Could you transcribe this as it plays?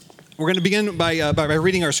We're going to begin by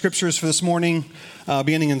reading our scriptures for this morning,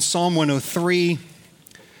 beginning in Psalm 103.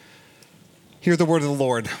 Hear the word of the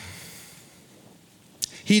Lord.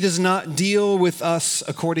 He does not deal with us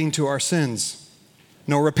according to our sins,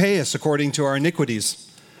 nor repay us according to our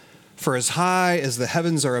iniquities. For as high as the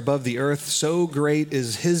heavens are above the earth, so great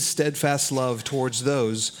is his steadfast love towards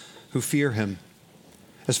those who fear him.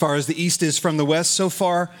 As far as the east is from the west, so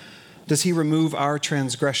far does he remove our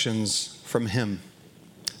transgressions from him.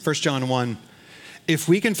 1 John 1, if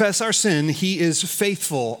we confess our sin, he is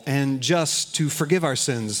faithful and just to forgive our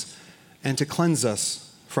sins and to cleanse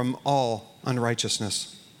us from all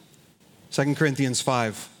unrighteousness. 2 Corinthians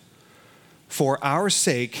 5, for our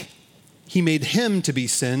sake he made him to be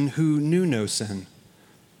sin who knew no sin,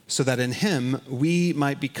 so that in him we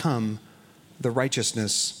might become the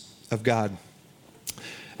righteousness of God.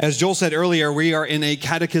 As Joel said earlier, we are in a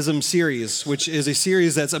catechism series, which is a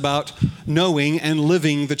series that's about knowing and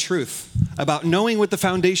living the truth, about knowing what the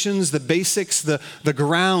foundations, the basics, the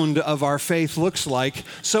ground of our faith looks like,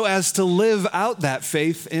 so as to live out that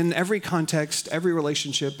faith in every context, every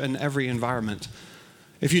relationship, and every environment.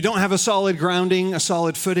 If you don't have a solid grounding, a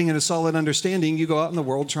solid footing, and a solid understanding, you go out in the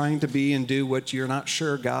world trying to be and do what you're not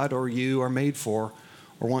sure God or you are made for,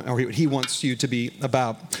 or what he wants you to be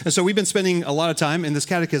about. And so we've been spending a lot of time in this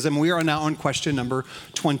catechism. We are now on question number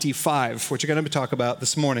 25, which we're going to talk about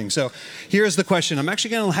this morning. So here's the question. I'm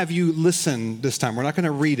actually going to have you listen this time. We're not going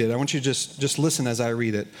to read it. I want you to just listen as I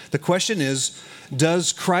read it. The question is,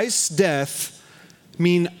 does Christ's death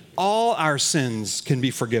mean all our sins can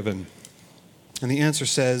be forgiven? And the answer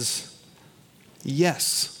says,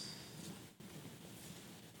 yes.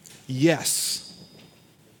 Yes.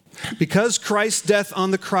 Because Christ's death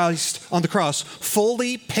on the cross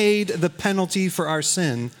fully paid the penalty for our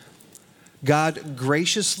sin, God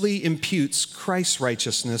graciously imputes Christ's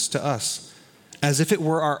righteousness to us as if it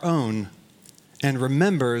were our own and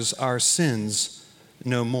remembers our sins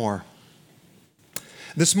no more.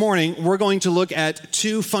 This morning, we're going to look at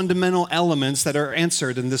two fundamental elements that are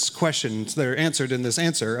answered in this question, that are answered in this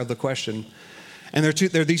answer of the question. And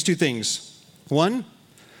they're these two things. One,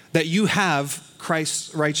 that you have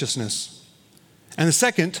Christ's righteousness. And the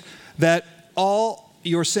second, that all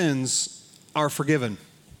your sins are forgiven.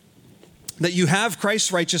 That you have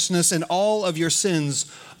Christ's righteousness and all of your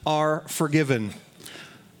sins are forgiven.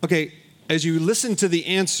 Okay, as you listened to the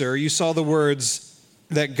answer, you saw the words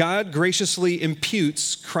that God graciously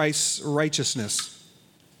imputes Christ's righteousness.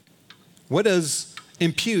 What does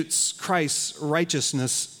imputes Christ's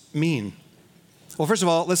righteousness mean? Well, first of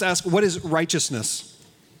all, let's ask, what is righteousness?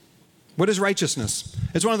 What is righteousness?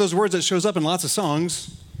 It's one of those words that shows up in lots of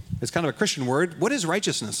songs. It's kind of a Christian word. What is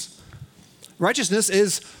righteousness? Righteousness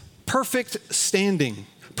is perfect standing,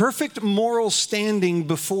 perfect moral standing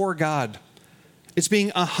before God. It's being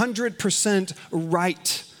 100%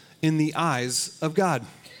 right in the eyes of God.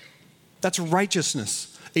 That's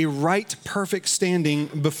righteousness, a right, perfect standing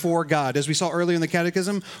before God. As we saw earlier in the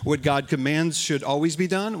catechism, what God commands should always be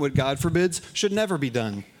done, what God forbids should never be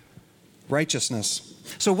done. Righteousness.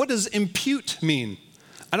 So what does impute mean?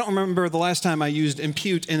 I don't remember the last time I used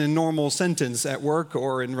impute in a normal sentence at work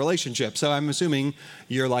or in relationship, so I'm assuming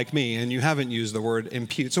you're like me and you haven't used the word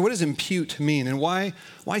impute. So what does impute mean, and why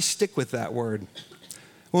stick with that word?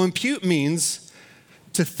 Well, impute means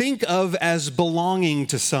to think of as belonging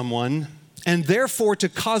to someone, and therefore to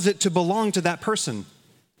cause it to belong to that person.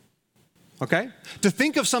 Okay? To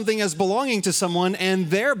think of something as belonging to someone,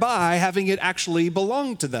 and thereby having it actually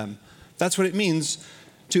belong to them. That's what it means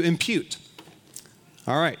to impute.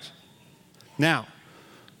 All right. Now,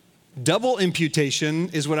 double imputation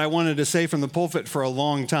is what I wanted to say from the pulpit for a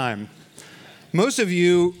long time. Most of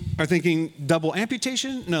you are thinking double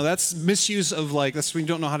amputation? No, that's misuse of that's when you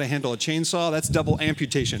don't know how to handle a chainsaw. That's double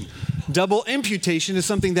amputation. Double imputation is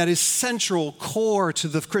something that is central, core to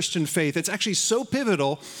the Christian faith. It's actually so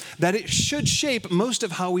pivotal that it should shape most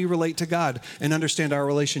of how we relate to God and understand our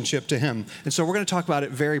relationship to him. And so we're going to talk about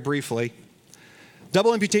it very briefly.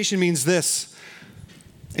 Double imputation means this.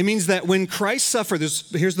 It means that when Christ suffered,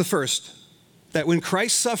 here's the first, that when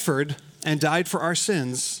Christ suffered and died for our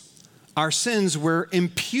sins were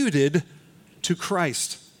imputed to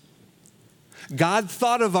Christ. God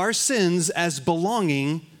thought of our sins as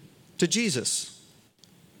belonging to Jesus.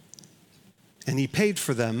 And he paid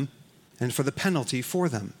for them and for the penalty for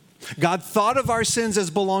them. God thought of our sins as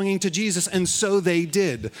belonging to Jesus, and so they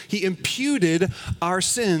did. He imputed our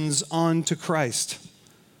sins onto Christ.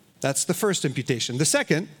 That's the first imputation. The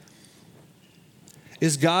second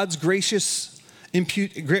is God graciously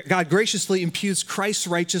imputes Christ's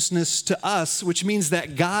righteousness to us, which means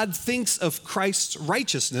that God thinks of Christ's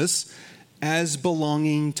righteousness as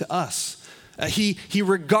belonging to us. He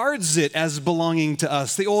regards it as belonging to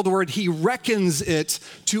us. The old word, he reckons it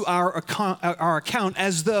to our account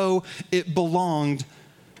as though it belonged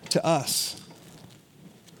to us.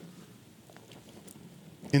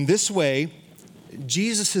 In this way,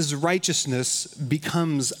 Jesus' righteousness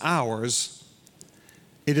becomes ours.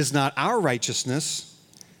 It is not our righteousness.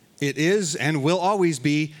 It is and will always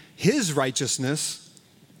be his righteousness,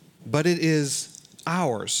 but it is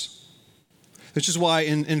ours. Which is why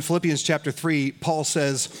in Philippians chapter 3, Paul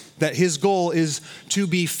says that his goal is to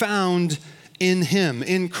be found in him,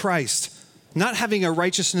 in Christ, not having a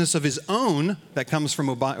righteousness of his own that comes from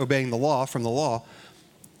obeying the law, from the law,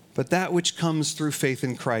 but that which comes through faith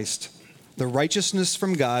in Christ, the righteousness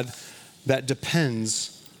from God that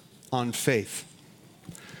depends on faith.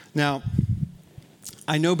 Now,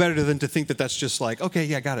 I know better than to think that that's just like, okay,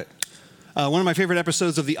 yeah, got it. One of my favorite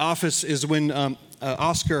episodes of The Office is when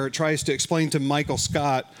Oscar tries to explain to Michael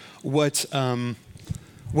Scott what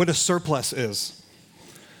a surplus is.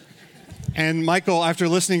 And Michael, after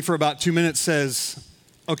listening for about 2 minutes, says,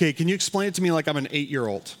 okay, can you explain it to me like I'm an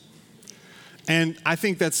 8-year-old? And I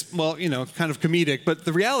think that's, well, kind of comedic, but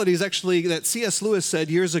the reality is actually that C.S. Lewis said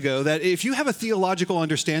years ago that if you have a theological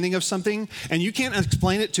understanding of something and you can't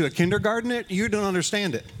explain it to a kindergartner, you don't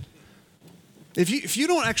understand it. If you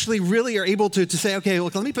don't actually really are able to say, okay,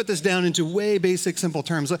 look, let me put this down into way basic, simple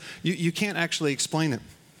terms, you can't actually explain it.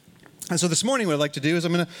 And so this morning what I'd like to do is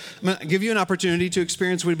I'm going to give you an opportunity to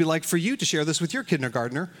experience what it'd be like for you to share this with your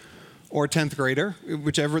kindergartner or 10th grader,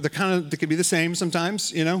 whichever, they could be the same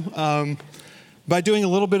sometimes, by doing a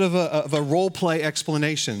little bit of a role play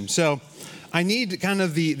explanation. So I need kind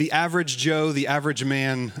of the average Joe, the average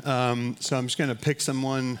man. So I'm just going to pick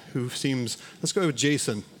someone who seems, let's go with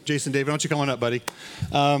Jason. Jason David, why don't you come on up, buddy?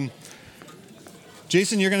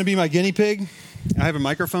 Jason, you're going to be my guinea pig. I have a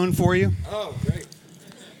microphone for you. Oh, great.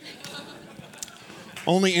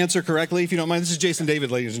 Only answer correctly, if you don't mind. This is Jason David,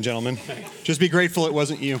 ladies and gentlemen. Just be grateful it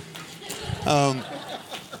wasn't you. All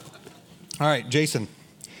right, Jason.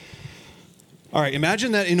 All right,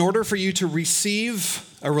 imagine that in order for you to receive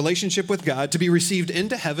a relationship with God, to be received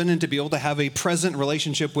into heaven and to be able to have a present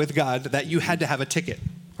relationship with God, that you had to have a ticket,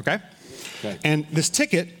 okay? Okay. And this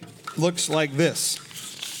ticket looks like this.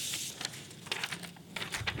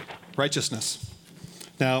 Righteousness.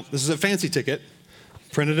 Now, this is a fancy ticket.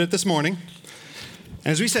 Printed it this morning.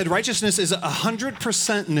 And as we said, righteousness is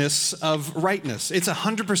 100%ness of rightness. It's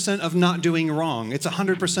 100% of not doing wrong. It's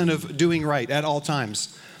 100% of doing right at all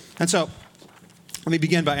times. And so, let me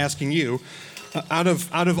begin by asking you, out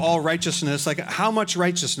of all righteousness, like how much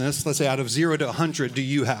righteousness, let's say out of 0 to 100, do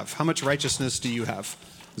you have? How much righteousness do you have?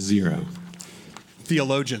 0.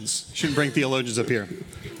 Theologians. Shouldn't bring theologians up here.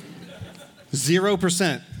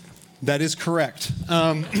 0%. That is correct.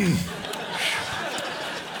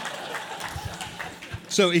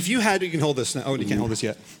 So if you had, you can hold this now. Oh, you can't hold this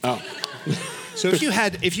yet. Oh. So if you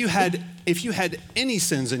had any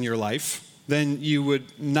sins in your life, then you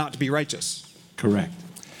would not be righteous. Correct.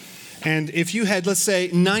 And if you had, let's say,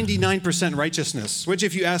 99% righteousness, which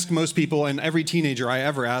if you ask most people and every teenager I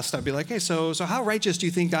ever asked, I'd be like, hey, so how righteous do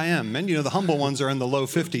you think I am? And, the humble ones are in the low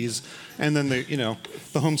 50s, and then the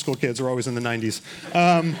homeschool kids are always in the 90s.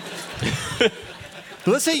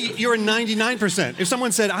 But let's say you're 99%. If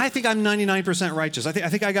someone said, I think I'm 99% righteous, I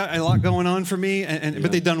think I got a lot going on for me,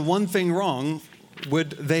 but they've done one thing wrong, would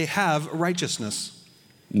they have righteousness?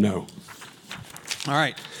 No. All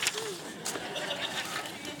right.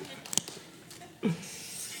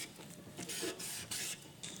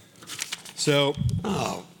 So,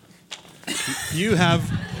 you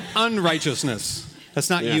have unrighteousness. That's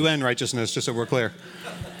not UN righteousness, just so we're clear.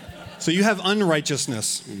 So you have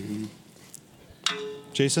unrighteousness. Mm-hmm.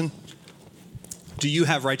 Jason, do you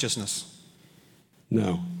have righteousness?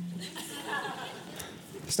 No.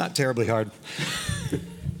 It's not terribly hard.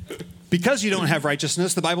 Because you don't have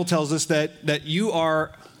righteousness, the Bible tells us that you're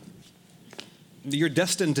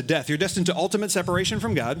destined to death. You're destined to ultimate separation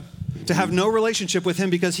from God, to have no relationship with him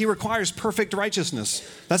because he requires perfect righteousness.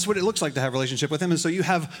 That's what it looks like to have a relationship with him. And so you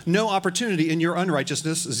have no opportunity in your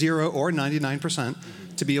unrighteousness, 0 or 99%,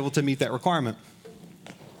 to be able to meet that requirement.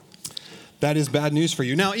 That is bad news for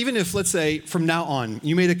you. Now, even if, let's say, from now on,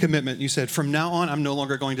 you made a commitment. You said, from now on, I'm no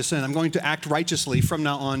longer going to sin. I'm going to act righteously from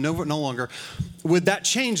now on, no longer. Would that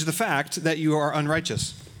change the fact that you are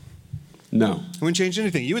unrighteous? No. It wouldn't change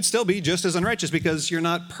anything. You would still be just as unrighteous because you're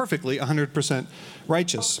not perfectly 100%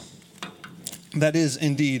 righteous. That is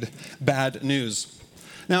indeed bad news.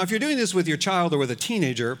 Now, if you're doing this with your child or with a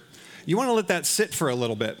teenager, You want to let that sit for a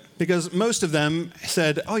little bit because most of them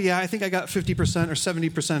said, oh yeah, I think I got 50% or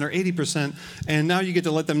 70% or 80%, and now you get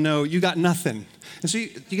to let them know you got nothing. And so you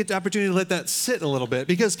get the opportunity to let that sit a little bit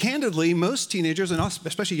because candidly, most teenagers, and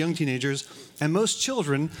especially young teenagers, and most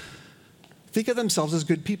children think of themselves as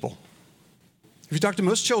good people. If you talk to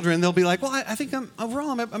most children, they'll be like, well, I think overall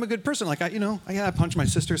I'm a good person. Like, I punch my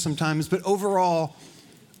sister sometimes, but overall,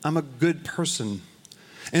 I'm a good person.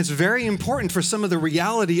 And it's very important for some of the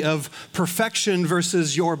reality of perfection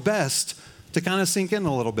versus your best to kind of sink in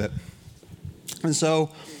a little bit. And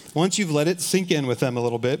so once you've let it sink in with them a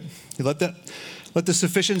little bit, you let the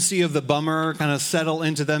sufficiency of the bummer kind of settle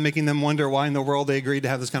into them, making them wonder why in the world they agreed to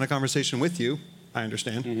have this kind of conversation with you. I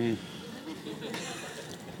understand. Mm-hmm.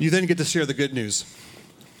 You then get to share the good news.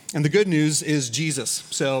 And the good news is Jesus.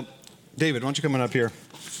 So, David, why don't you come on up here?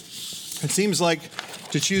 It seems like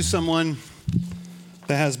to choose someone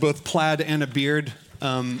that has both plaid and a beard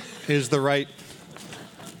is the right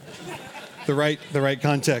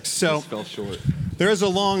context. So fell short. There's a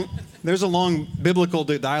long biblical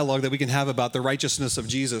dialogue that we can have about the righteousness of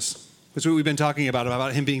Jesus. That's what we've been talking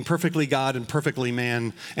about him being perfectly God and perfectly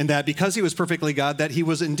man, and that because he was perfectly God, that he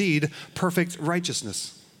was indeed perfect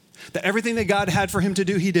righteousness. That everything that God had for him to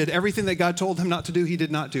do, he did. Everything that God told him not to do, he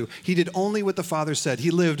did not do. He did only what the Father said.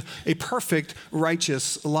 He lived a perfect,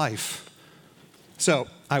 righteous life. So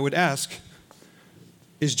I would ask,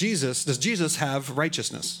 does Jesus have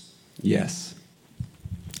righteousness? Yes.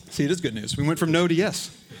 See, it is good news. We went from no to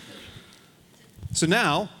yes. So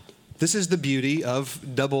now, this is the beauty of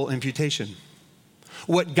double imputation.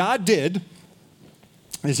 What God did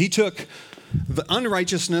is he took the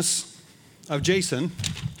unrighteousness of Jason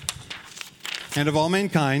and of all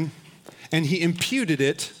mankind, and he imputed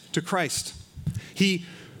it to Christ. He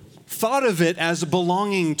thought of it as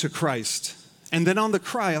belonging to Christ. And then on the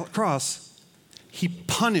cross, he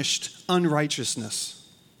punished unrighteousness.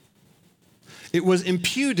 It was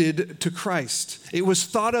imputed to Christ. It was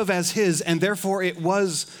thought of as his, and therefore it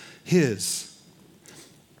was his.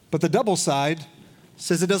 But the double side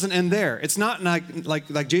says it doesn't end there. It's not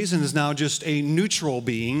like Jason is now just a neutral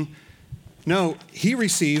being. No, he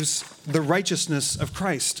receives the righteousness of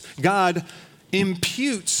Christ. God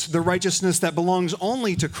imputes the righteousness that belongs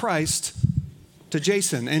only to Christ to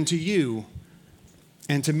Jason and to you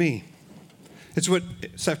and to me. It's what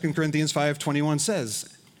 2 Corinthians 5:21 says.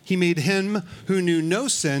 He made him who knew no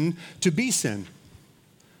sin to be sin,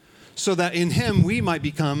 so that in him we might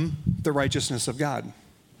become the righteousness of God.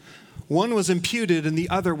 One was imputed and the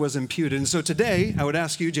other was imputed. And so today, I would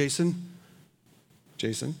ask you, Jason,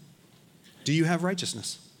 do you have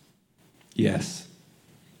righteousness? Yes.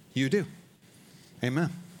 You do. Amen.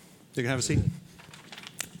 You can have a seat.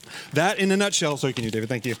 That in a nutshell, so can you, David,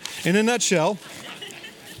 thank you. In a nutshell,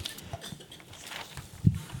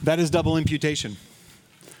 that is double imputation.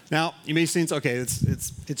 Now, you may think, okay,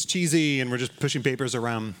 it's cheesy and we're just pushing papers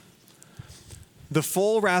around. The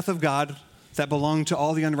full wrath of God that belonged to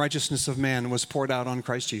all the unrighteousness of man was poured out on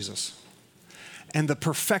Christ Jesus. And the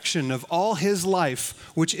perfection of all his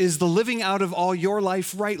life, which is the living out of all your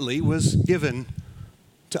life rightly, was given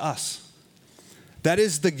to us. That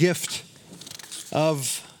is the gift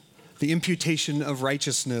of the imputation of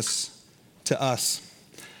righteousness to us.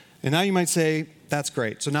 And now you might say, that's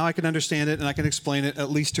great. So now I can understand it and I can explain it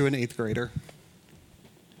at least to an 8th grader.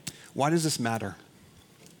 Why does this matter?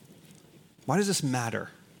 Why does this matter?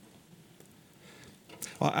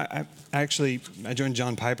 Well, I joined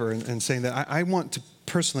John Piper in saying that I want to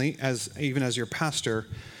personally, even as your pastor,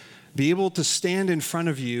 be able to stand in front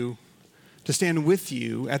of you, to stand with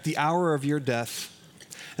you at the hour of your death,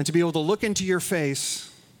 and to be able to look into your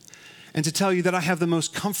face and to tell you that I have the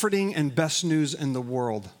most comforting and best news in the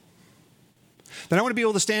world. That I want to be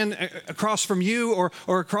able to stand across from you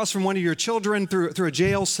or across from one of your children through a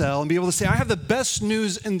jail cell and be able to say, I have the best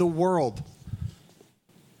news in the world.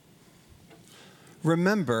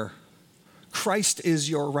 Remember, Christ is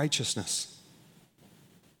your righteousness.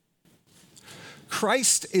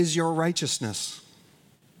 Christ is your righteousness.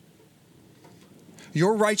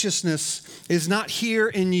 Your righteousness is not here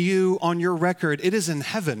in you on your record. It is in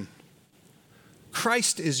heaven.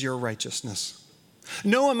 Christ is your righteousness.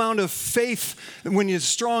 No amount of faith when you're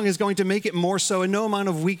strong is going to make it more so, and no amount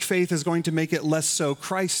of weak faith is going to make it less so.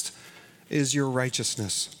 Christ is your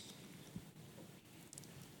righteousness.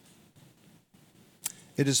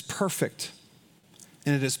 It is perfect,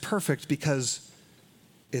 and it is perfect because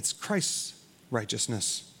it's Christ's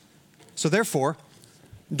righteousness. So therefore,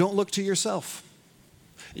 don't look to yourself.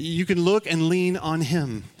 You can look and lean on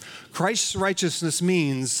him. Christ's righteousness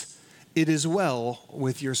means it is well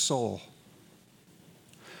with your soul.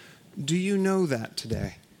 Do you know that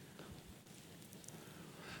today?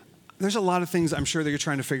 there's a lot of things I'm sure that you're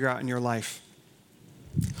trying to figure out in your life.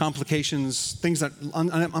 Complications, things that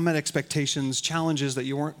unmet expectations, challenges that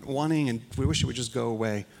you weren't wanting and we wish it would just go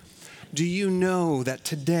away. Do you know that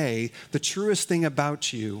today, the truest thing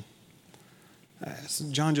about you,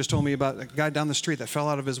 John just told me about a guy down the street that fell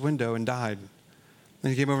out of his window and died. And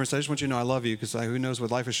he came over and said, I just want you to know I love you because who knows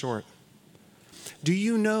what life is short. Do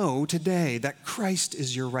you know today that Christ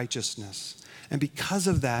is your righteousness? And because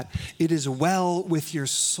of that, it is well with your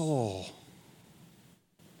soul.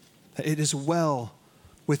 It is well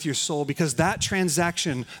with your soul because that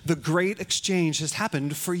transaction, the great exchange, has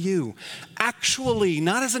happened for you. Actually,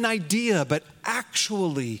 not as an idea, but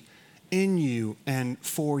actually in you and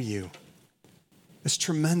for you. It's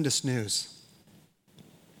tremendous news.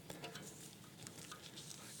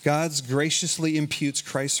 God graciously imputes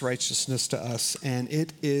Christ's righteousness to us, and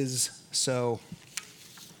it is so.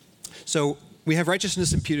 So we have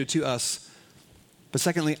righteousness imputed to us, but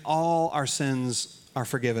secondly, all our sins are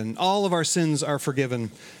forgiven. All of our sins are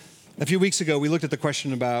forgiven. A few weeks ago, we looked at the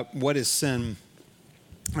question about what is sin,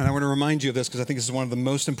 and I want to remind you of this because I think this is one of the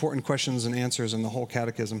most important questions and answers in the whole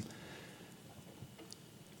catechism.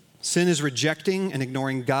 Sin is rejecting and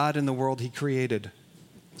ignoring God and the world he created.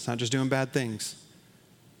 It's not just doing bad things.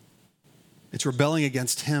 It's rebelling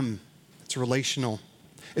against him. It's relational.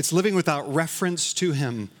 It's living without reference to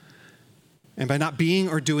him and by not being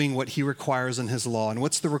or doing what he requires in his law. And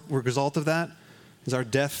what's the result of that? Is our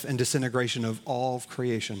death and disintegration of all of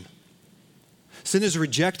creation. Sin is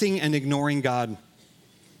rejecting and ignoring God.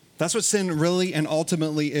 That's what sin really and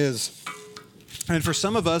ultimately is. And for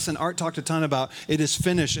some of us, and Art talked a ton about, it is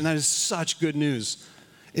finished, and that is such good news.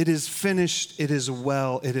 It is finished, it is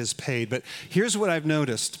well, it is paid. But here's what I've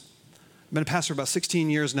noticed. I've been a pastor about 16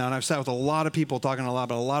 years now, and I've sat with a lot of people talking a lot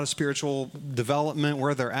about a lot of spiritual development,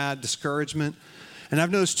 where they're at, discouragement. And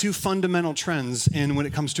I've noticed two fundamental trends when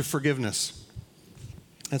it comes to forgiveness.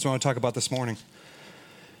 That's what I want to talk about this morning.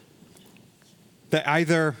 That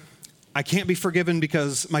either I can't be forgiven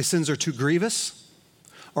because my sins are too grievous,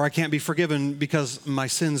 or I can't be forgiven because my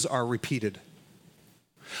sins are repeated.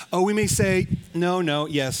 Oh, we may say, no,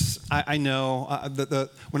 yes, I know.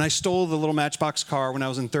 When I stole the little Matchbox car when I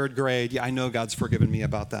was in third grade, yeah, I know God's forgiven me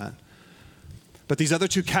about that. But these other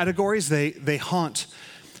two categories, they haunt.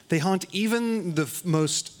 They haunt even the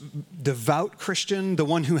most devout Christian, the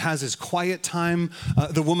one who has his quiet time,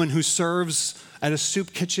 the woman who serves at a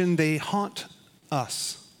soup kitchen. They haunt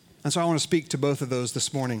us. And so I want to speak to both of those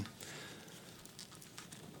this morning.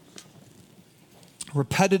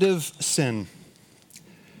 Repetitive sin.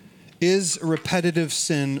 Is repetitive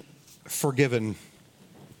sin forgiven?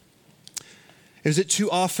 Is it too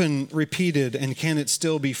often repeated, and can it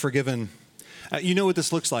still be forgiven? You know what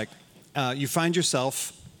this looks like. You find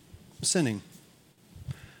yourself sinning,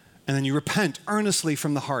 and then you repent earnestly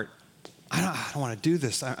from the heart. I don't want to do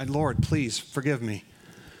this. Lord, please forgive me.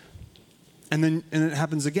 And then it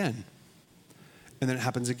happens again, and then it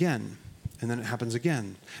happens again. And then it happens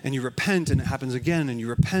again. And you repent and it happens again. And you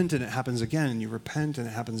repent and it happens again. And you repent and it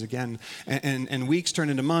happens again. And weeks turn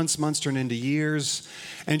into months. Months turn into years.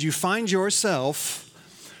 And you find yourself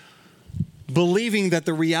believing that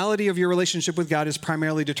the reality of your relationship with God is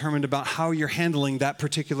primarily determined about how you're handling that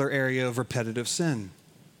particular area of repetitive sin.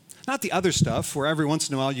 Not the other stuff where every once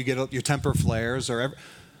in a while you get your temper flares.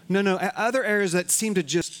 No, other areas that seem to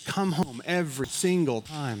just come home every single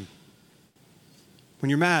time. When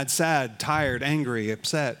you're mad, sad, tired, angry,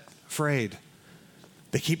 upset, afraid,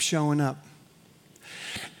 they keep showing up.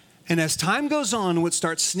 And as time goes on, what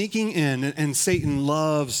starts sneaking in, and Satan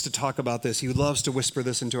loves to talk about this, he loves to whisper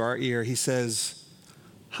this into our ear. He says,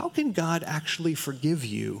 how can God actually forgive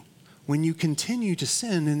you when you continue to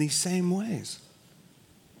sin in these same ways?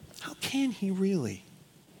 How can he really?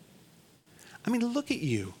 I mean, look at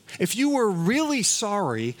you. If you were really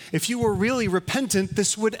sorry, if you were really repentant,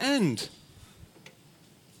 this would end.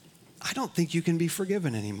 I don't think you can be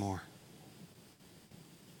forgiven anymore.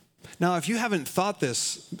 Now, if you haven't thought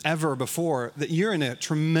this ever before, that you're in a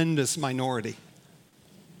tremendous minority.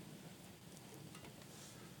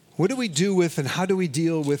 What do we do with and how do we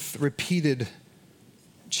deal with repeated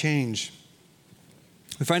change?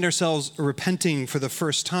 We find ourselves repenting for the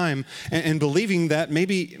first time and believing that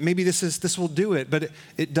maybe this will do it, but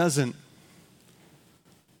it doesn't.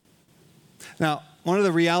 Now, one of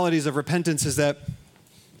the realities of repentance is that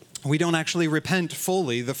we don't actually repent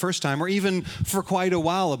fully the first time or even for quite a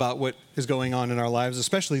while about what is going on in our lives,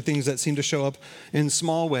 especially things that seem to show up in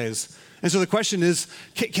small ways. And so the question is,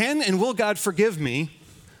 can and will God forgive me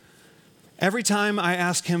every time I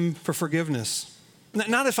ask him for forgiveness?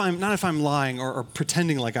 Not if I'm lying or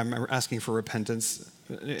pretending like I'm asking for repentance.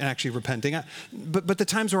 actually repenting. But the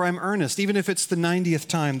times where I'm earnest, even if it's the 90th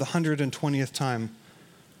time, the 120th time,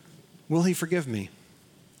 will he forgive me?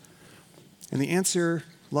 And the answer,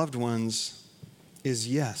 loved ones, is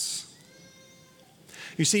yes.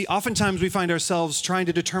 You see, oftentimes we find ourselves trying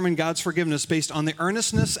to determine God's forgiveness based on the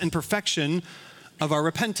earnestness and perfection of our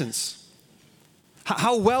repentance.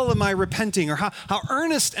 How well am I repenting, or how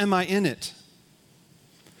earnest am I in it?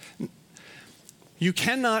 You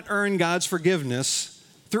cannot earn God's forgiveness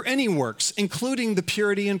through any works, including the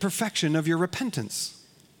purity and perfection of your repentance.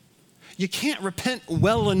 You can't repent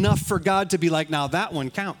well enough for God to be like, now that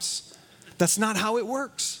one counts. That's not how it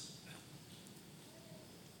works.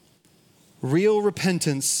 Real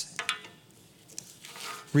repentance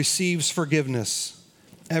receives forgiveness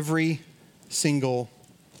every single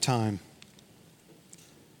time.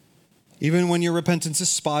 Even when your repentance is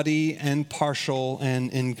spotty and partial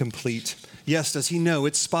and incomplete. Yes, does he know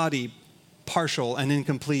it's spotty, partial, and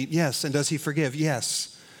incomplete? Yes. And does he forgive?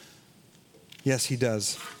 Yes. Yes, he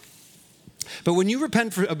does. But when you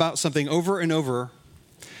repent about something over and over,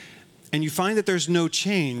 and you find that there's no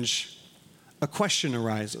change, a question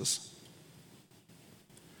arises.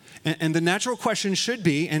 And the natural question should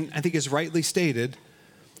be, and I think is rightly stated,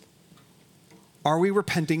 are we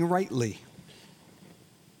repenting rightly?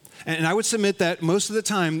 And I would submit that most of the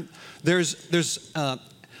time there's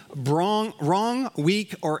wrong,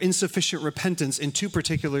 weak, or insufficient repentance in two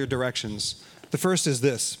particular directions. The first is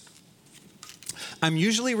this. I'm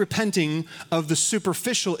usually repenting of the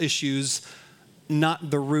superficial issues,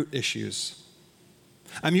 not the root issues.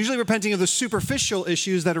 I'm usually repenting of the superficial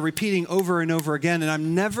issues that are repeating over and over again, and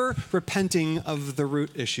I'm never repenting of the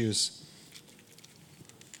root issues.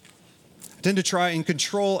 I tend to try and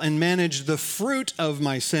control and manage the fruit of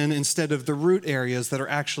my sin instead of the root areas that are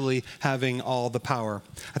actually having all the power.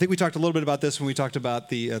 I think we talked a little bit about this when we talked about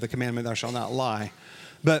the commandment, thou shalt not lie.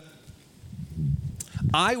 But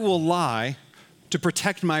I will lie to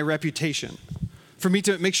protect my reputation, for me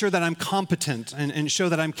to make sure that I'm competent and show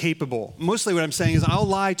that I'm capable. Mostly what I'm saying is I'll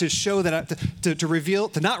lie to show that,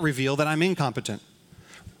 to not reveal that I'm incompetent.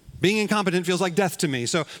 Being incompetent feels like death to me,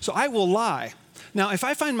 so I will lie. Now, if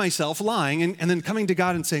I find myself lying and then coming to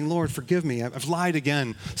God and saying, Lord, forgive me, I've lied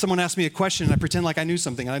again. Someone asked me a question and I pretend like I knew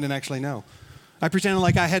something and I didn't actually know. I pretended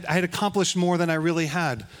like I had accomplished more than I really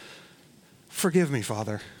had. Forgive me,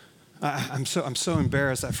 Father. I'm so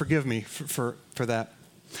embarrassed. Forgive me for that.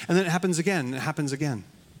 And then it happens again. It happens again.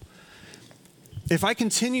 If I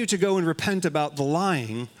continue to go and repent about the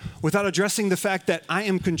lying without addressing the fact that I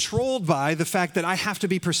am controlled by the fact that I have to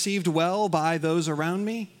be perceived well by those around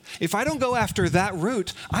me, if I don't go after that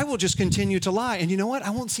root, I will just continue to lie. And you know what? I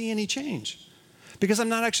won't see any change because I'm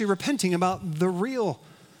not actually repenting about the real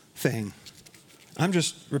thing. I'm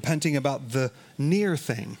just repenting about the near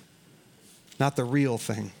thing, not the real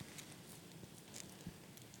thing.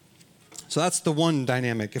 So that's the one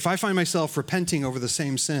dynamic. If I find myself repenting over the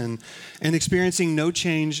same sin and experiencing no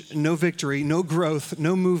change, no victory, no growth,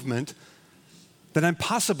 no movement, then I'm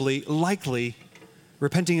likely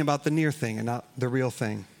repenting about the near thing and not the real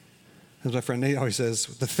thing. As my friend Nate always says,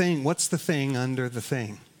 what's the thing under the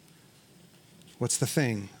thing? What's the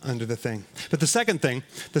thing under the thing? But the second thing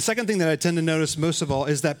that I tend to notice most of all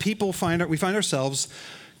is that we find ourselves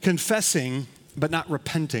confessing but not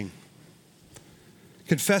repenting.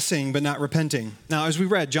 Confessing but not repenting. Now, as we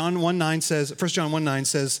read, 1 John 1:9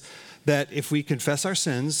 says that if we confess our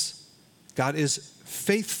sins, God is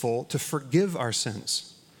faithful to forgive our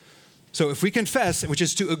sins. So if we confess, which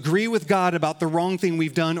is to agree with God about the wrong thing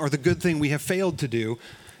we've done or the good thing we have failed to do,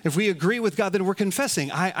 if we agree with God, then we're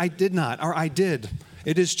confessing, I did not, or I did.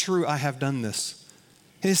 It is true, I have done this.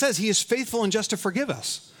 And it says he is faithful and just to forgive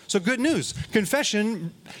us. So good news.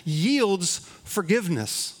 Confession yields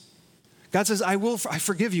forgiveness. God says, I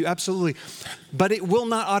forgive you, absolutely. But it will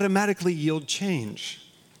not automatically yield change.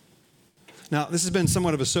 Now, this has been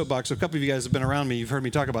somewhat of a soapbox. So a couple of you guys have been around me. You've heard me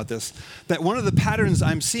talk about this. That one of the patterns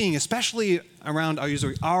I'm seeing, especially around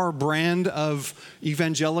our brand of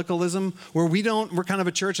evangelicalism, where we're kind of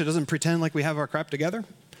a church that doesn't pretend like we have our crap together.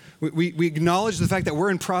 We acknowledge the fact that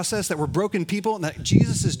we're in process, that we're broken people, and that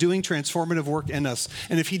Jesus is doing transformative work in us.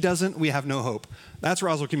 And if he doesn't, we have no hope. That's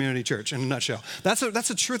Roswell Community Church in a nutshell. That's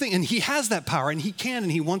a true thing. And he has that power, and he can,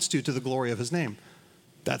 and he wants to the glory of his name.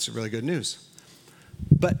 That's really good news.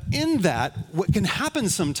 But in that, what can happen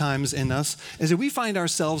sometimes in us is that we find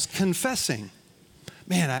ourselves confessing.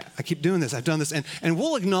 Man, I keep doing this. I've done this. And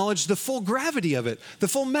we'll acknowledge the full gravity of it, the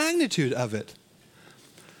full magnitude of it.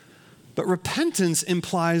 But repentance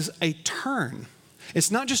implies a turn.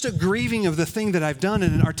 It's not just a grieving of the thing that I've done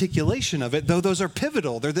and an articulation of it, though those are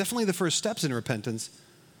pivotal. They're definitely the first steps in repentance.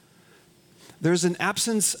 There's an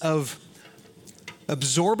absence of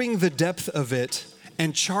absorbing the depth of it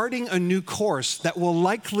and charting a new course that will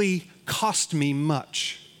likely cost me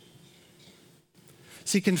much.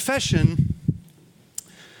 See, confession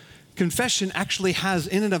actually has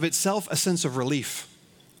in and of itself a sense of relief.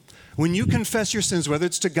 When you confess your sins, whether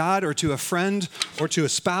it's to God or to a friend or to a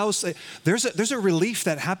spouse, there's a relief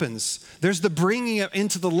that happens. There's the bringing it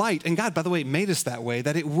into the light. And God, by the way, made us that way,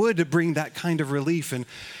 that it would bring that kind of relief. And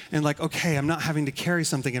like, okay, I'm not having to carry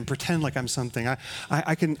something and pretend like I'm something.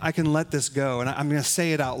 I can let this go. And I'm going to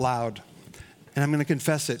say it out loud. And I'm going to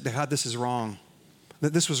confess it. God, this is wrong.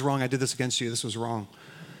 That this was wrong. I did this against you. This was wrong.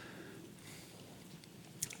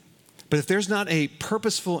 But if there's not a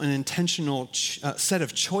purposeful and intentional set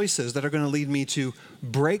of choices that are going to lead me to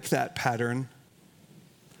break that pattern,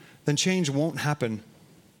 then change won't happen.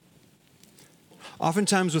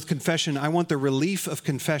 Oftentimes with confession, I want the relief of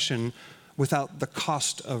confession without the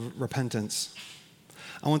cost of repentance.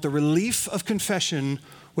 I want the relief of confession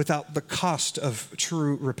without the cost of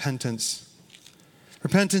true repentance.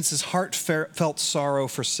 Repentance is heartfelt sorrow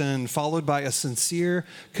for sin, followed by a sincere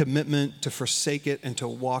commitment to forsake it and to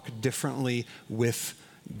walk differently with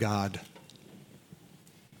God.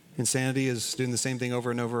 Insanity is doing the same thing over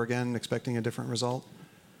and over again, expecting a different result.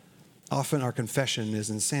 Often our confession is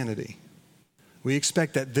insanity. We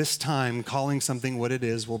expect that this time, calling something what it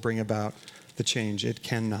is will bring about the change. It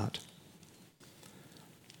cannot.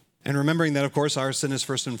 And remembering that, of course, our sin is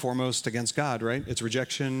first and foremost against God, right? It's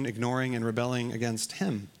rejection, ignoring, and rebelling against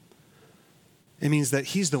Him. It means that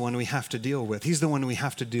He's the one we have to deal with. He's the one we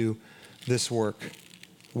have to do this work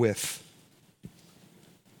with.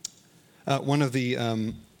 One of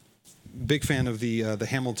the big fan of the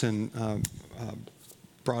Hamilton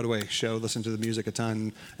Broadway show, listen to the music a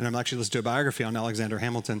ton, and I'm actually listening to a biography on Alexander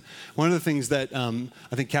Hamilton. One of the things that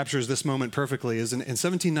I think captures this moment perfectly is in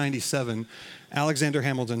 1797, Alexander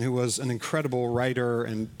Hamilton, who was an incredible writer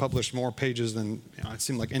and published more pages than it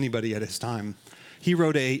seemed like anybody at his time, he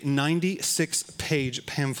wrote a 96-page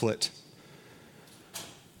pamphlet.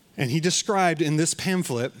 And he described in this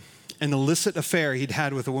pamphlet an illicit affair he'd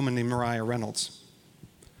had with a woman named Maria Reynolds.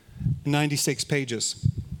 96 pages.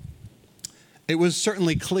 It was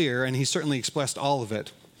certainly clear, and he certainly expressed all of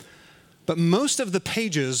it. But most of the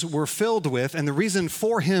pages were filled with, and the reason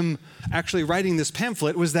for him actually writing this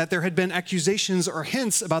pamphlet was that there had been accusations or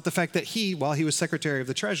hints about the fact that he, while he was Secretary of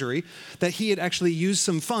the Treasury, that he had actually used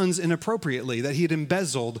some funds inappropriately, that he had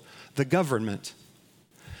embezzled the government.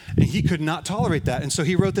 And he could not tolerate that. And so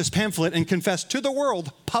he wrote this pamphlet and confessed to the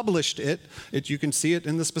world, published it. You can see it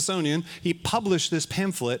in the Smithsonian. He published this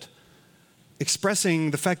pamphlet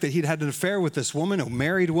expressing the fact that he'd had an affair with this woman, a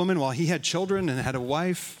married woman, while he had children and had a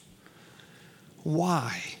wife.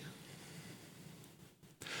 Why?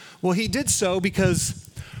 Well, he did so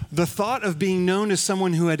because the thought of being known as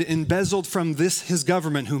someone who had embezzled from his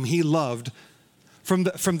government, whom he loved, from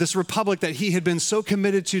this republic that he had been so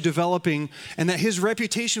committed to developing, and that his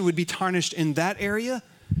reputation would be tarnished in that area,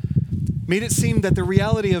 made it seem that the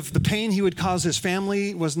reality of the pain he would cause his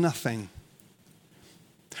family was nothing.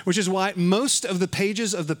 Which is why most of the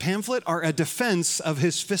pages of the pamphlet are a defense of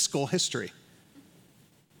his fiscal history.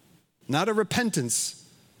 Not a repentance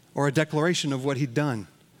or a declaration of what he'd done.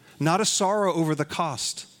 Not a sorrow over the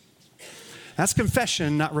cost. That's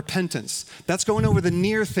confession, not repentance. That's going over the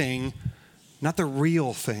near thing, not the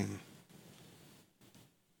real thing.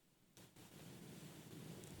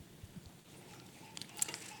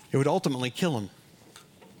 It would ultimately kill him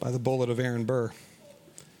by the bullet of Aaron Burr.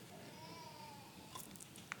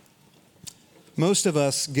 Most of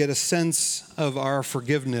us get a sense of our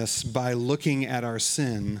forgiveness by looking at our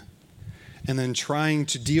sin and then trying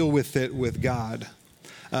to deal with it with God.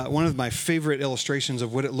 One of my favorite illustrations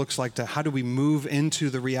of what it looks like how do we move into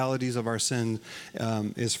the realities of our sin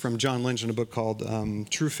is from John Lynch in a book called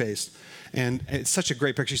True-Faced. And it's such a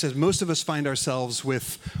great picture. He says, most of us find ourselves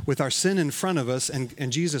with our sin in front of us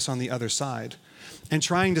and Jesus on the other side. And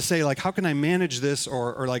trying to say, like, how can I manage this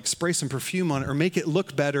or like spray some perfume on it or make it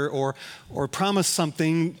look better or promise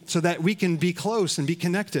something so that we can be close and be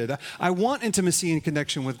connected. I want intimacy and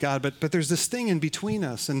connection with God, but there's this thing in between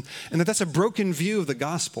us and that's a broken view of the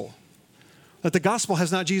gospel. That the gospel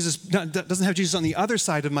doesn't have Jesus on the other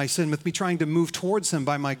side of my sin with me trying to move towards him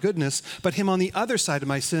by my goodness, but him on the other side of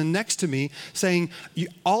my sin next to me saying,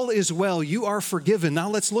 all is well, you are forgiven.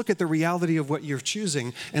 Now let's look at the reality of what you're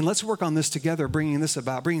choosing and let's work on this together, bringing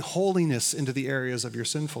holiness into the areas of your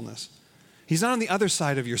sinfulness. He's not on the other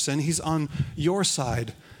side of your sin, he's on your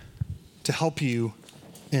side to help you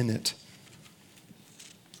in it.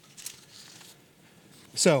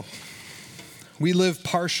 So, we live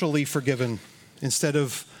partially forgiven instead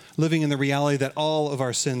of living in the reality that all of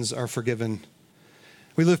our sins are forgiven.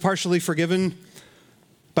 We live partially forgiven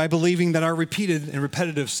by believing that our repeated and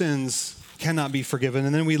repetitive sins cannot be forgiven.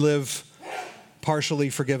 And then we live partially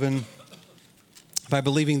forgiven by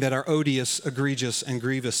believing that our odious, egregious, and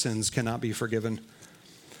grievous sins cannot be forgiven.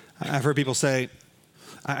 I've heard people say,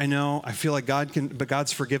 I know, I feel like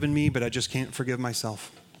God's forgiven me, but I just can't forgive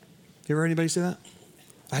myself. You ever heard anybody say that?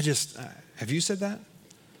 Have you said that?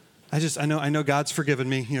 I know God's forgiven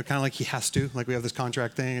me, kind of like he has to, like we have this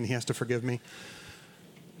contract thing and he has to forgive me.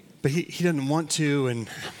 But he doesn't want to, and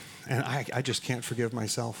I just can't forgive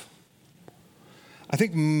myself. I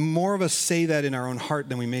think more of us say that in our own heart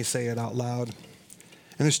than we may say it out loud.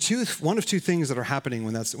 And there's one of two things that are happening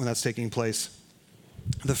when that's taking place.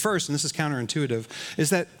 The first, and this is counterintuitive,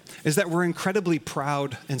 is that we're incredibly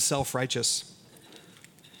proud and self-righteous.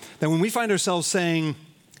 That when we find ourselves saying,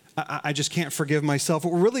 I just can't forgive myself,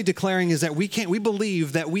 what we're really declaring is that we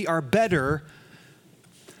believe that we are better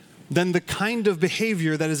than the kind of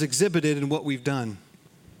behavior that is exhibited in what we've done.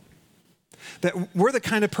 That we're the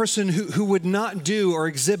kind of person who would not do or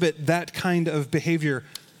exhibit that kind of behavior.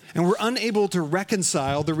 And we're unable to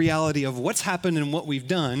reconcile the reality of what's happened and what we've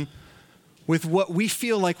done with what we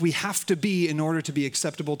feel like we have to be in order to be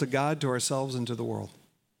acceptable to God, to ourselves, and to the world.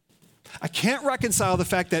 I can't reconcile the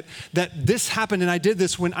fact that this happened and I did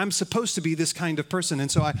this when I'm supposed to be this kind of person,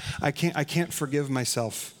 and so I can't forgive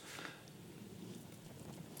myself.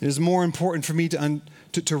 It is more important for me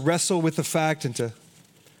to wrestle with the fact and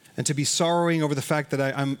to be sorrowing over the fact that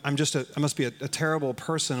I must be a terrible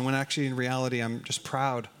person, when actually in reality I'm just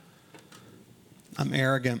proud. I'm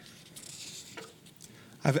arrogant.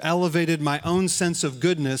 I've elevated my own sense of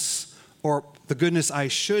goodness, or the goodness I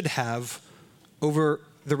should have, over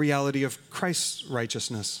the reality of Christ's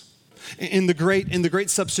righteousness. In the great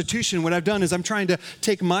substitution, what I've done is I'm trying to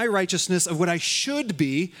take my righteousness of what I should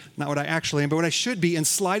be, not what I actually am, but what I should be, and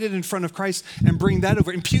slide it in front of Christ and bring that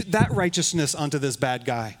over, impute that righteousness onto this bad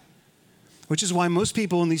guy. Which is why most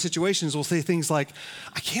people in these situations will say things like,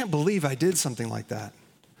 I can't believe I did something like that.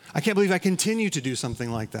 I can't believe I continue to do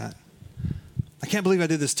something like that. I can't believe I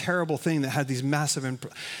did this terrible thing that had these massive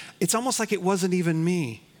it's almost like it wasn't even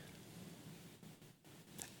me.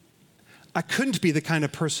 I couldn't be the kind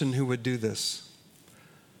of person who would do this.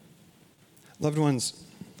 Loved ones,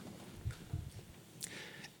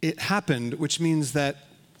 it happened, which means that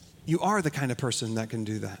you are the kind of person that can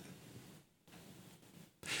do that.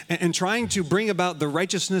 And trying to bring about the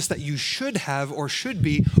righteousness that you should have or should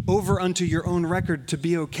be over unto your own record to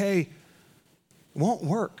be okay won't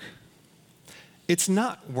work. It's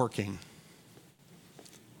not working.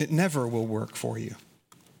 It never will work for you.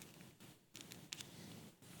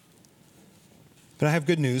 But I have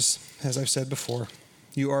good news, as I've said before.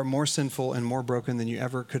 You are more sinful and more broken than you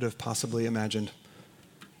ever could have possibly imagined.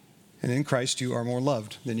 And in Christ, you are more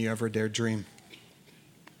loved than you ever dared dream.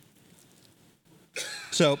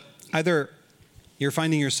 So either you're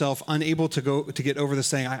finding yourself unable to get over the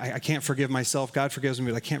saying, I can't forgive myself. God forgives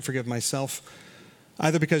me, but I can't forgive myself.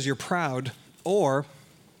 Either because you're proud, or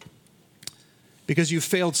because you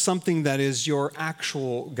failed something that is your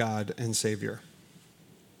actual God and Savior.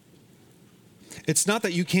 It's not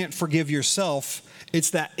that you can't forgive yourself,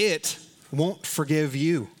 it's that it won't forgive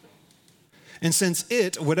you. And since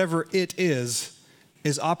it, whatever it is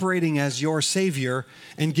operating as your Savior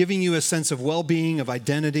and giving you a sense of well-being, of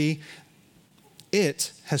identity,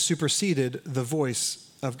 it has superseded the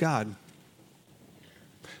voice of God.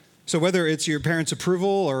 So whether it's your parents' approval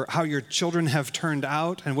or how your children have turned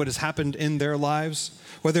out and what has happened in their lives,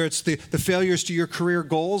 whether it's the failures to your career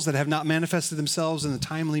goals that have not manifested themselves in a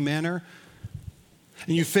timely manner,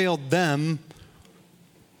 and you failed them,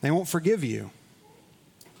 they won't forgive you.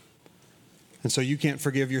 And so you can't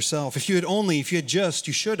forgive yourself. If you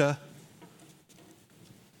shoulda.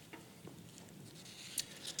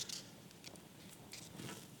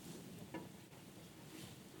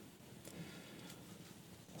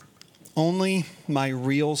 Only my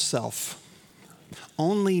real self,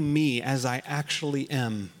 only me as I actually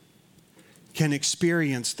am, can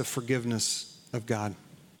experience the forgiveness of God.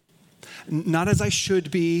 Not as I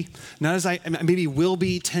should be, not as I maybe will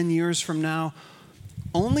be 10 years from now.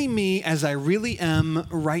 Only me as I really am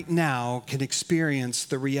right now can experience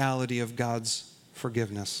the reality of God's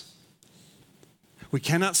forgiveness. We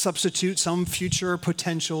cannot substitute some future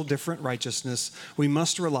potential different righteousness. We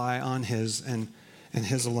must rely on His and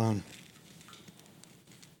His alone.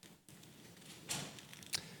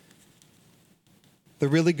 The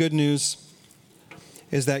really good news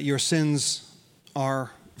is that your sins are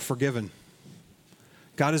forgiven.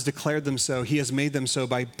 God has declared them so. He has made them so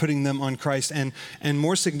by putting them on Christ. And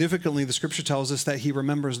more significantly, the scripture tells us that he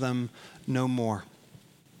remembers them no more.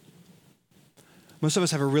 Most of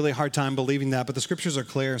us have a really hard time believing that, but the scriptures are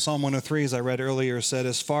clear. Psalm 103, as I read earlier, said,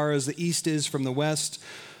 as far as the east is from the west,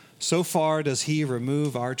 so far does he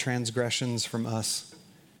remove our transgressions from us.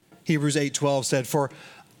 Hebrews 8:12 said, for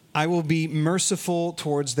I will be merciful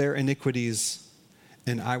towards their iniquities,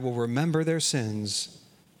 and I will remember their sins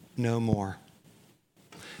no more.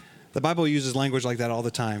 The Bible uses language like that all the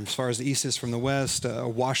time. As far as the east is from the west, a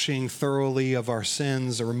washing thoroughly of our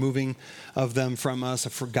sins, a removing of them from us,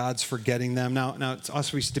 for God's forgetting them. Now, it's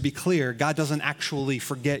also to be clear, God doesn't actually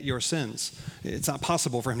forget your sins. It's not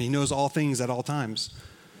possible for him. He knows all things at all times.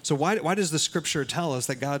 So why does the scripture tell us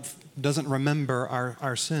that God doesn't remember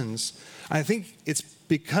our sins? I think it's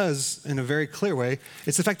because, in a very clear way,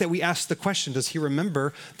 it's the fact that we ask the question, does he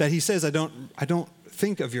remember, that he says, I don't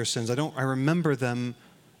think of your sins. I remember them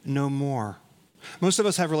no more. Most of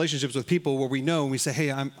us have relationships with people where we know, and we say,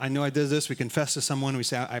 hey, I know I did this. We confess to someone. We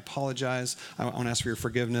say, I apologize. I want to ask for your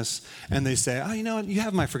forgiveness. And they say, oh, you know what? You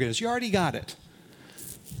have my forgiveness. You already got it.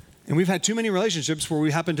 And we've had too many relationships where we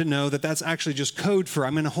happen to know that that's actually just code for,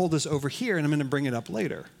 I'm going to hold this over here and I'm going to bring it up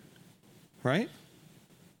later. Right?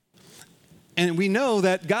 And we know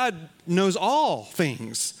that God knows all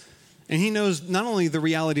things. And he knows not only the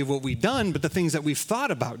reality of what we've done, but the things that we've thought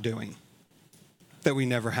about doing that we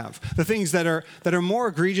never have. The things that are more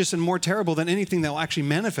egregious and more terrible than anything that will actually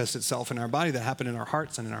manifest itself in our body, that happen in our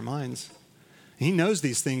hearts and in our minds. And he knows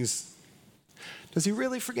these things. Does he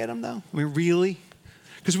really forget them though? I mean, really?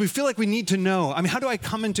 Because we feel like we need to know. I mean, how do I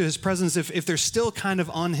come into his presence if they're still kind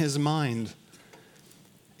of on his mind?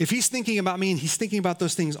 If he's thinking about me and he's thinking about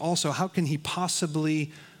those things also, how can he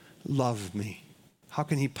possibly love me? How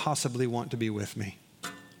can he possibly want to be with me?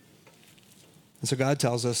 And so God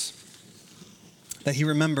tells us that he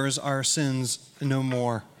remembers our sins no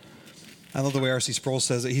more. I love the way R.C. Sproul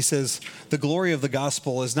says it. He says, the glory of the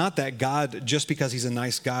gospel is not that God, just because he's a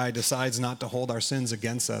nice guy, decides not to hold our sins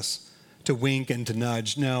against us, to wink and to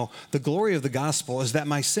nudge. No, the glory of the gospel is that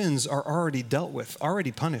my sins are already dealt with,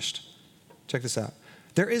 already punished. Check this out.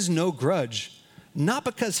 There is no grudge, not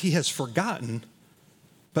because he has forgotten,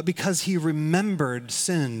 but because he remembered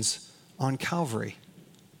sins on Calvary.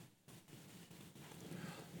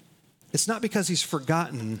 It's not because he's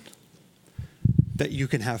forgotten that you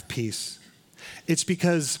can have peace. It's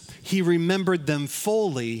because he remembered them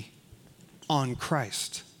fully on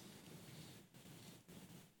Christ.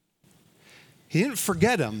 He didn't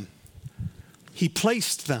forget them. He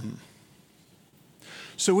placed them.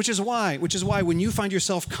 So which is why when you find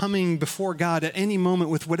yourself coming before God at any moment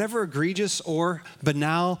with whatever egregious or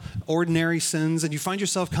banal, ordinary sins, and you find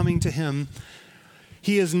yourself coming to him,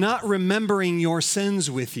 he is not remembering your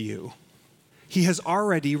sins with you. He has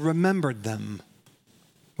already remembered them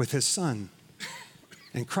with his son.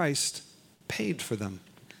 And Christ paid for them.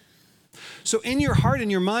 So in your heart and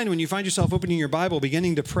your mind, when you find yourself opening your Bible,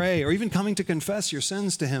 beginning to pray, or even coming to confess your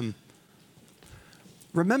sins to him,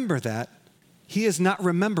 remember that he is not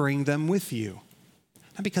remembering them with you.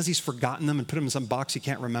 Not because he's forgotten them and put them in some box he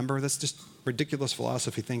can't remember. That's just ridiculous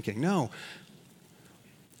philosophy thinking. No,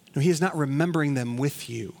 he is not remembering them with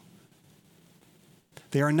you.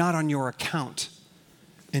 They are not on your account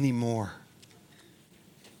anymore.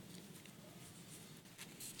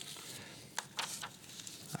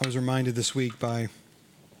 I was reminded this week by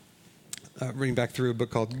reading back through a book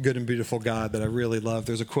called Good and Beautiful God that I really love.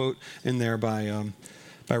 There's a quote in there by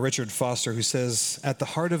Richard Foster who says, at the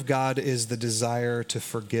heart of God is the desire to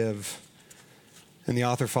forgive. And the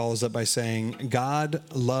author follows up by saying, God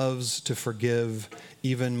loves to forgive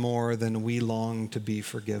even more than we long to be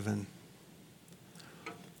forgiven.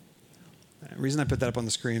 The reason I put that up on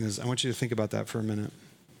the screen is I want you to think about that for a minute.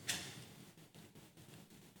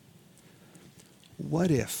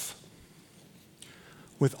 What if,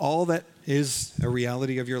 with all that is a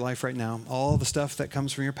reality of your life right now, all the stuff that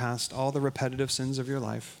comes from your past, all the repetitive sins of your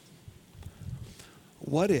life,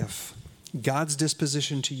 what if God's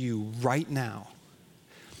disposition to you right now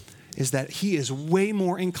is that he is way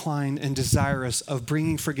more inclined and desirous of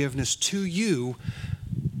bringing forgiveness to you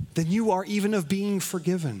than you are even of being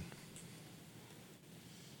forgiven?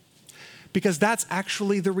 Because that's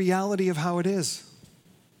actually the reality of how it is.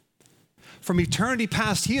 From eternity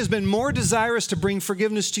past, he has been more desirous to bring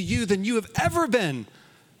forgiveness to you than you have ever been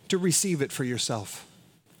to receive it for yourself.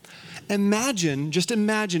 Just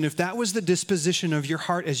imagine if that was the disposition of your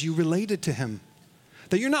heart as you related to him.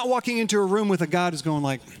 That you're not walking into a room with a God who's going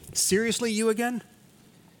like, seriously, you again?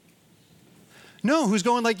 No, who's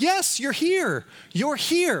going like, yes, you're here. You're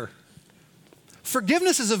here.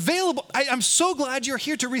 Forgiveness is available. I'm so glad you're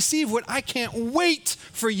here to receive what I can't wait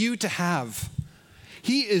for you to have.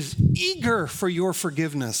 He is eager for your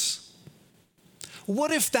forgiveness.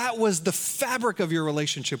 What if that was the fabric of your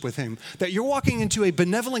relationship with him? That you're walking into a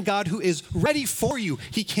benevolent God who is ready for you.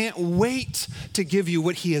 He can't wait to give you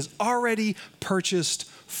what he has already purchased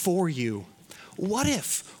for you. What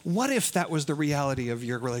if that was the reality of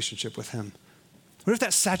your relationship with him? What if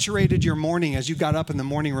that saturated your morning as you got up in the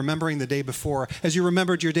morning, remembering the day before, as you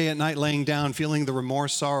remembered your day at night laying down, feeling the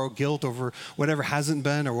remorse, sorrow, guilt over whatever hasn't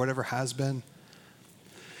been or whatever has been?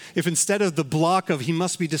 If instead of the block of he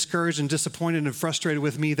must be discouraged and disappointed and frustrated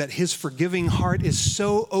with me, that his forgiving heart is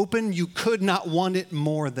so open you could not want it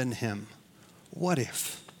more than him? What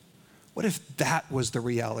if? What if that was the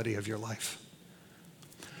reality of your life?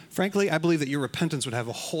 Frankly, I believe that your repentance would have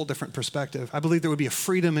a whole different perspective. I believe there would be a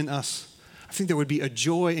freedom in us. I think there would be a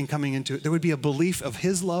joy in coming into it. There would be a belief of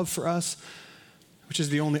his love for us, which is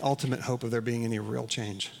the only ultimate hope of there being any real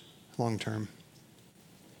change long term.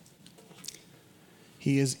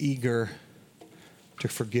 He is eager to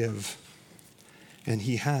forgive, and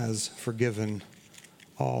he has forgiven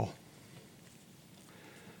all.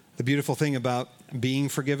 The beautiful thing about being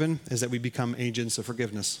forgiven is that we become agents of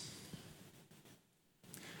forgiveness.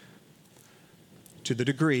 To the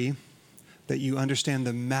degree that you understand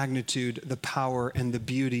the magnitude, the power, and the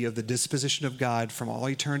beauty of the disposition of God from all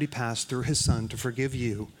eternity past through his Son to forgive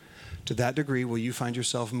you, to that degree will you find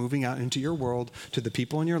yourself moving out into your world, to the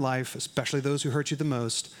people in your life, especially those who hurt you the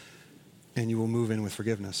most, and you will move in with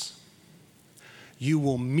forgiveness. You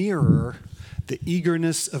will mirror the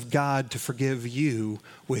eagerness of God to forgive you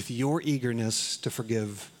with your eagerness to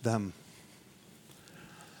forgive them.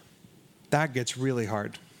 That gets really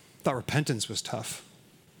hard. I thought repentance was tough.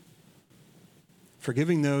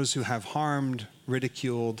 Forgiving those who have harmed,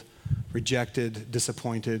 ridiculed, rejected,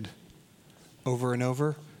 disappointed over and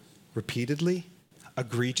over, repeatedly,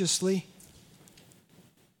 egregiously.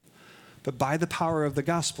 But by the power of the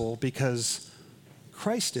gospel, because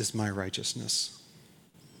Christ is my righteousness,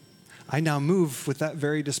 I now move with that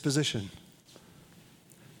very disposition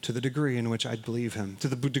to the degree in which I believe him, to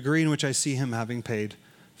the degree in which I see him having paid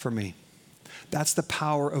for me. That's the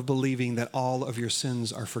power of believing that all of your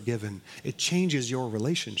sins are forgiven. It changes your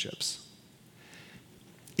relationships.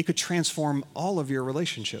 It could transform all of your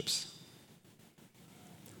relationships.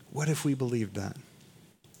 What if we believed that?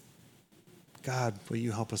 God, will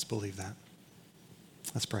you help us believe that?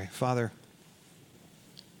 Let's pray. Father,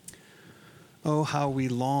 oh, how we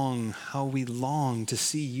long to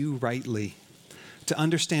see you rightly, to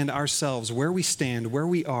understand ourselves, where we stand, where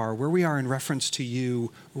we are in reference to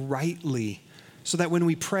you rightly, so that when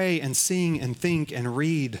we pray and sing and think and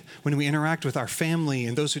read, when we interact with our family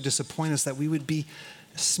and those who disappoint us, that we would be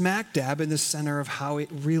smack dab in the center of how it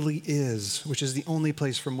really is, which is the only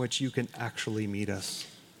place from which you can actually meet us.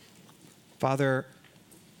 Father,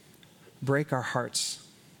 break our hearts.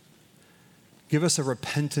 Give us a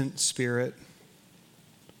repentant spirit.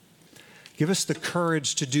 Give us the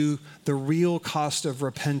courage to do the real cost of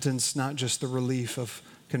repentance, not just the relief of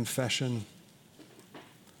confession.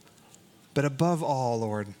 But above all,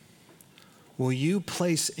 Lord, will you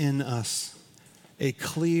place in us a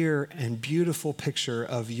clear and beautiful picture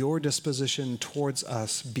of your disposition towards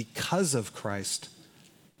us because of Christ,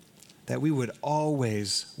 that we would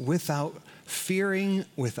always, without fearing,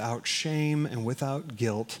 without shame, and without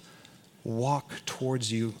guilt, walk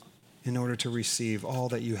towards you in order to receive all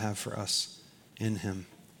that you have for us in him.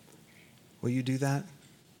 Will you do that?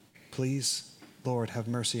 Please, Lord, have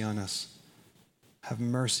mercy on us. Have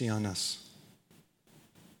mercy on us.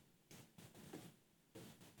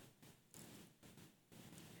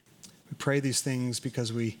 We pray these things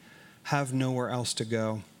because we have nowhere else to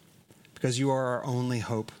go, because you are our only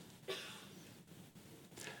hope.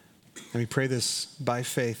 And we pray this by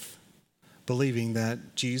faith, believing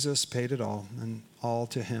that Jesus paid it all, and all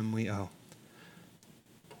to him we owe.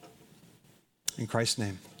 In Christ's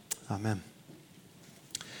name, amen.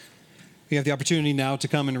 We have the opportunity now to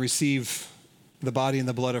come and receive the body and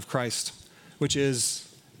the blood of Christ, which is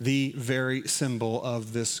the very symbol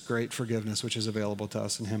of this great forgiveness which is available to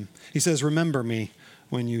us in him. He says, remember me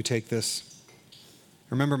when you take this.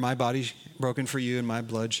 Remember my body broken for you and my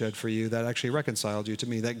blood shed for you. That actually reconciled you to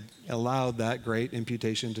me. That allowed that great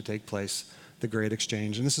imputation to take place, the great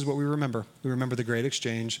exchange. And this is what we remember. We remember the great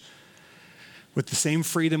exchange. With the same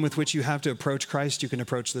freedom with which you have to approach Christ, you can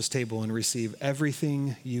approach this table and receive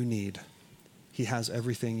everything you need. He has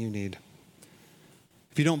everything you need.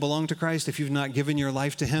 If you don't belong to Christ, if you've not given your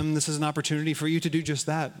life to him, this is an opportunity for you to do just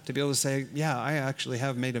that, to be able to say, yeah, I actually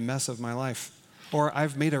have made a mess of my life. Or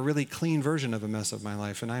I've made a really clean version of a mess of my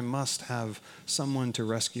life and I must have someone to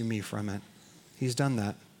rescue me from it. He's done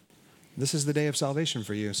that. This is the day of salvation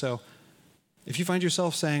for you. So if you find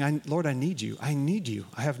yourself saying, Lord, I need you. I need you.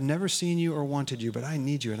 I have never seen you or wanted you, but I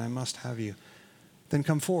need you and I must have you. Then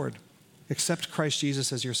come forward. Accept Christ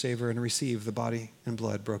Jesus as your Savior and receive the body and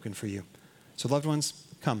blood broken for you. So loved ones,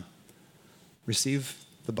 come. Receive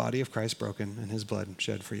the body of Christ broken and his blood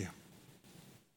shed for you.